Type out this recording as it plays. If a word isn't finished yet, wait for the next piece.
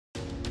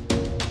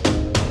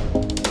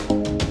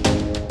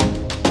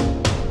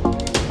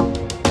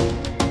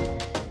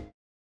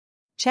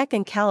check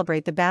and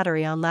calibrate the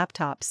battery on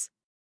laptops.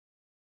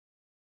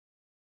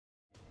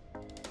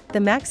 The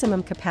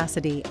maximum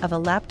capacity of a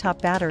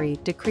laptop battery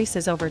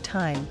decreases over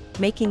time,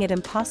 making it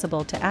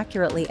impossible to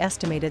accurately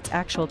estimate its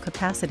actual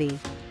capacity.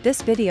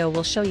 This video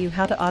will show you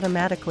how to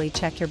automatically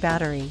check your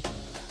battery.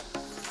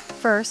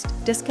 First,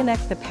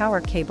 disconnect the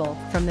power cable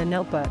from the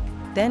notebook,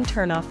 then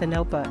turn off the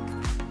notebook.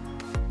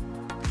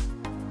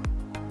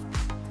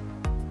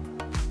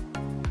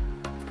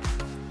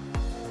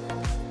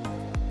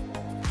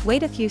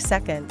 Wait a few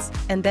seconds,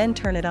 and then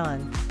turn it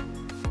on.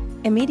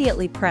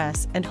 Immediately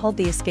press and hold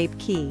the Escape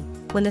key.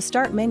 When the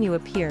Start menu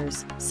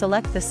appears,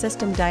 select the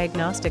System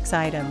Diagnostics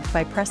item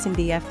by pressing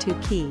the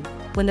F2 key.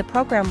 When the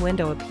program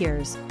window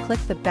appears, click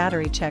the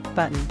Battery Check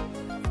button.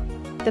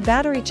 The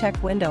Battery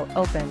Check window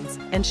opens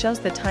and shows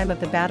the time of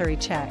the battery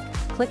check.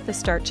 Click the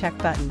Start Check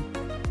button.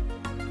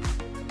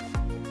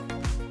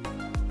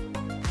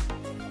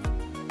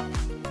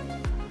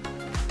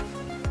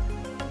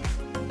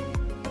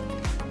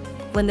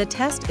 When the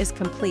test is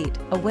complete,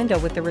 a window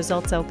with the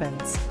results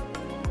opens.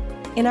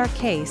 In our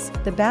case,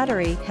 the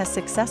battery has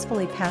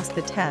successfully passed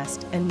the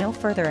test and no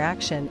further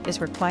action is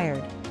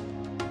required.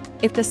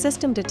 If the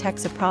system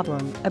detects a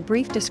problem, a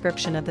brief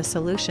description of the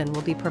solution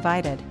will be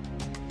provided.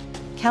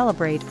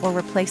 Calibrate or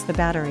replace the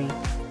battery.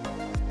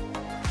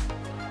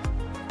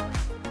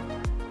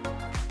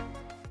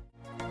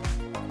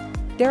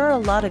 There are a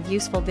lot of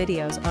useful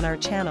videos on our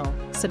channel.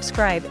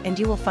 Subscribe and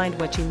you will find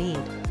what you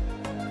need.